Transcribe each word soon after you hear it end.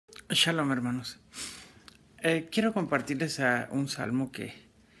Shalom, hermanos. Quiero compartirles un salmo que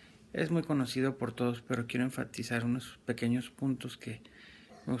es muy conocido por todos, pero quiero enfatizar unos pequeños puntos que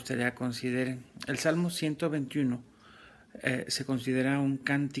me gustaría consideren. El Salmo 121 se considera un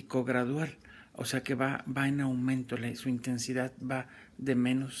cántico gradual, o sea que va en aumento, su intensidad va de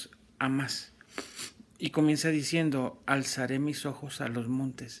menos a más. Y comienza diciendo: alzaré mis ojos a los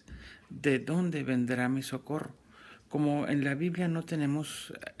montes, ¿de dónde vendrá mi socorro? Como en la Biblia no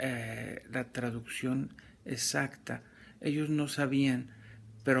tenemos la traducción exacta, ellos no sabían,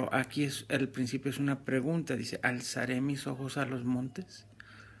 pero aquí al principio es una pregunta, dice: alzaré mis ojos a los montes,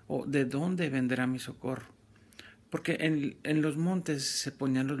 o ¿de dónde vendrá mi socorro? Porque en los montes se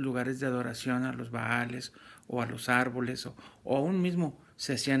ponían los lugares de adoración a los baales o a los árboles, o aún mismo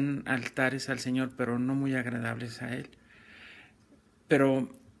se hacían altares al Señor, pero no muy agradables a Él.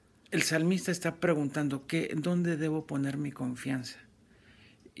 Pero el salmista está preguntando: ¿dónde debo poner mi confianza?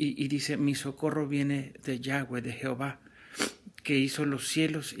 Y dice: mi socorro viene de Yahweh, de Jehová, que hizo los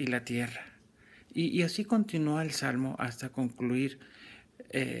cielos y la tierra. Y así continúa el salmo hasta concluir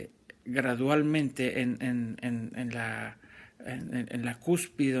gradualmente en la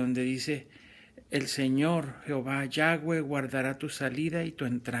cúspide, donde dice: el Señor Jehová Yahweh guardará tu salida y tu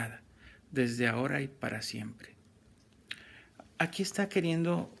entrada, desde ahora y para siempre. Aquí está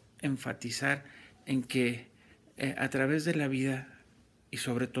queriendo enfatizar en que a través de la vida, y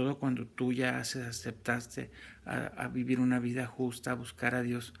sobre todo cuando tú ya aceptaste a vivir una vida justa, a buscar a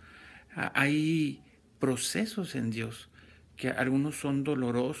Dios, hay procesos en Dios, que algunos son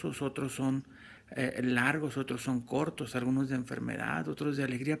dolorosos, otros son largos, otros son cortos, algunos de enfermedad, otros de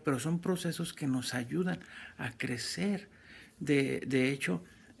alegría, pero son procesos que nos ayudan a crecer. De hecho,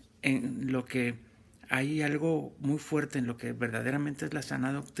 en lo que hay algo muy fuerte en lo que verdaderamente es la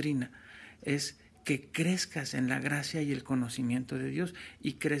sana doctrina, es que crezcas en la gracia y el conocimiento de Dios.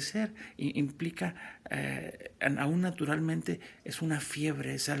 Y crecer implica, aún naturalmente, es una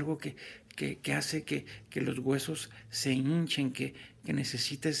fiebre, es algo que hace que los huesos se hinchen, que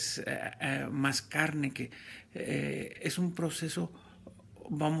necesites más carne, que es un proceso,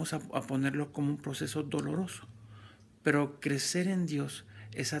 vamos a ponerlo como un proceso doloroso. Pero crecer en Dios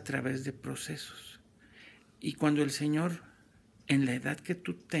es a través de procesos. Y cuando el Señor, en la edad que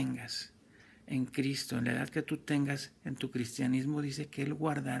tú tengas, en Cristo, en la edad que tú tengas en tu cristianismo, dice que Él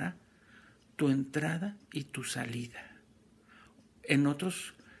guardará tu entrada y tu salida. En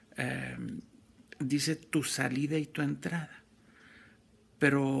otros dice tu salida y tu entrada.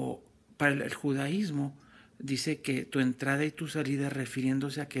 Pero para el judaísmo dice que tu entrada y tu salida,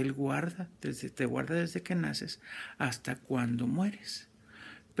 refiriéndose a que Él te guarda desde que naces hasta cuando mueres.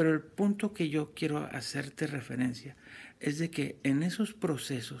 Pero el punto que yo quiero hacerte referencia es de que en esos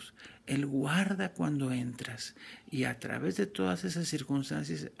procesos Él guarda cuando entras, y a través de todas esas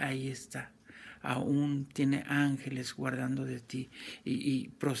circunstancias ahí está. Aún tiene ángeles guardando de ti y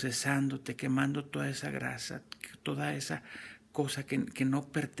procesándote, quemando toda esa grasa, toda esa cosa que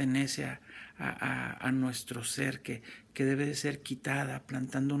no pertenece a nuestro ser, que debe de ser quitada,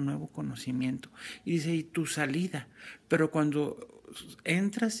 plantando un nuevo conocimiento. Y dice: y tu salida. Pero cuando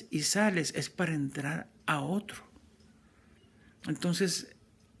entras y sales es para entrar a otro. Entonces,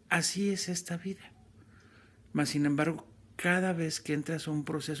 así es esta vida. Mas, sin embargo, cada vez que entras a un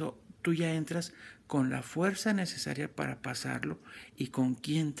proceso, tú ya entras con la fuerza necesaria para pasarlo y con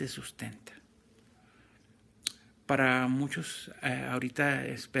quien te sustenta. Para muchos ahorita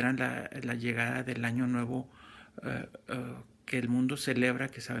esperan la llegada del año nuevo que el mundo celebra,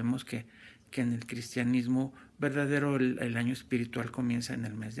 que sabemos que en el cristianismo verdadero el año espiritual comienza en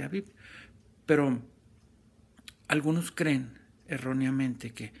el mes de Aviv. Pero algunos creen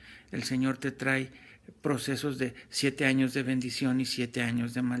erróneamente que el Señor te trae procesos de 7 años de bendición y 7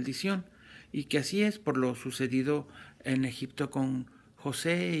 años de maldición, y que así es por lo sucedido en Egipto con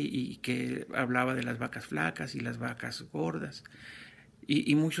José, y que hablaba de las vacas flacas y las vacas gordas.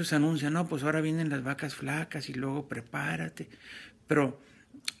 Y muchos anuncian: no, pues ahora vienen las vacas flacas y luego prepárate. Pero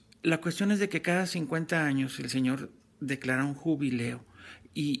la cuestión es de que cada 50 años el Señor declara un jubileo,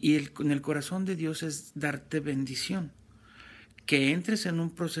 y en el corazón de Dios es darte bendición. Que entres en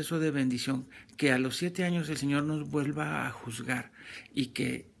un proceso de bendición, que a los 7 años el Señor nos vuelva a juzgar, y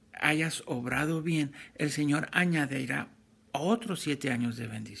que hayas obrado bien, el Señor añadirá otros 7 años de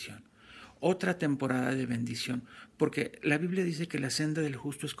bendición, otra temporada de bendición, porque la Biblia dice que la senda del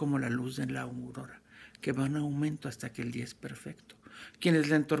justo es como la luz de la aurora, que va en aumento hasta que el día es perfecto. Quienes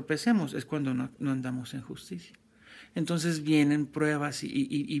la entorpecemos es cuando no andamos en justicia. Entonces vienen pruebas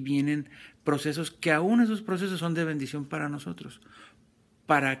y vienen procesos, que aún esos procesos son de bendición para nosotros,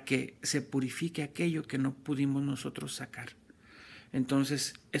 para que se purifique aquello que no pudimos nosotros sacar.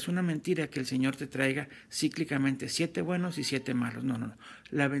 Entonces, es una mentira que el Señor te traiga cíclicamente 7 buenos y 7 malos. No, no, no.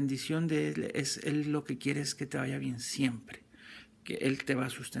 La bendición de Él es Él lo que quiere es que te vaya bien siempre. Que Él te va a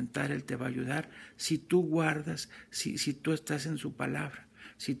sustentar, Él te va a ayudar. Si tú guardas, si tú estás en su palabra,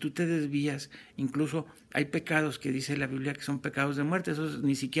 si tú te desvías, incluso hay pecados que dice la Biblia que son pecados de muerte, esos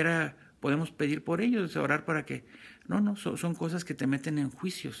ni siquiera podemos pedir por ellos, orar para que... No, son cosas que te meten en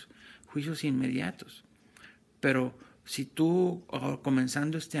juicios inmediatos. Pero si tú,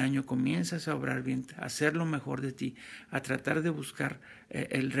 comenzando este año, comienzas a obrar bien, a hacer lo mejor de ti, a tratar de buscar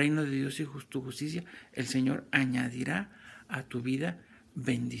el reino de Dios y tu justicia, el Señor añadirá a tu vida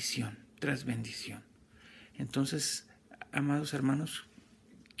bendición tras bendición. Entonces, amados hermanos,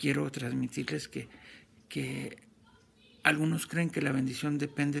 quiero transmitirles que algunos creen que la bendición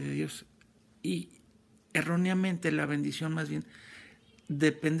depende de Dios y erróneamente la bendición más bien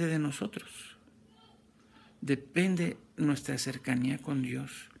depende de nosotros. Depende nuestra cercanía con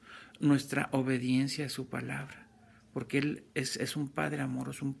Dios, nuestra obediencia a su palabra, porque Él es un Padre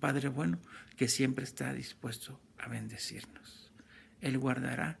amoroso, un Padre bueno, que siempre está dispuesto a bendecirnos. Él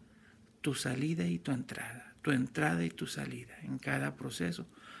guardará tu salida y tu entrada y tu salida en cada proceso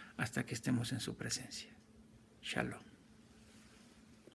hasta que estemos en su presencia. Shalom.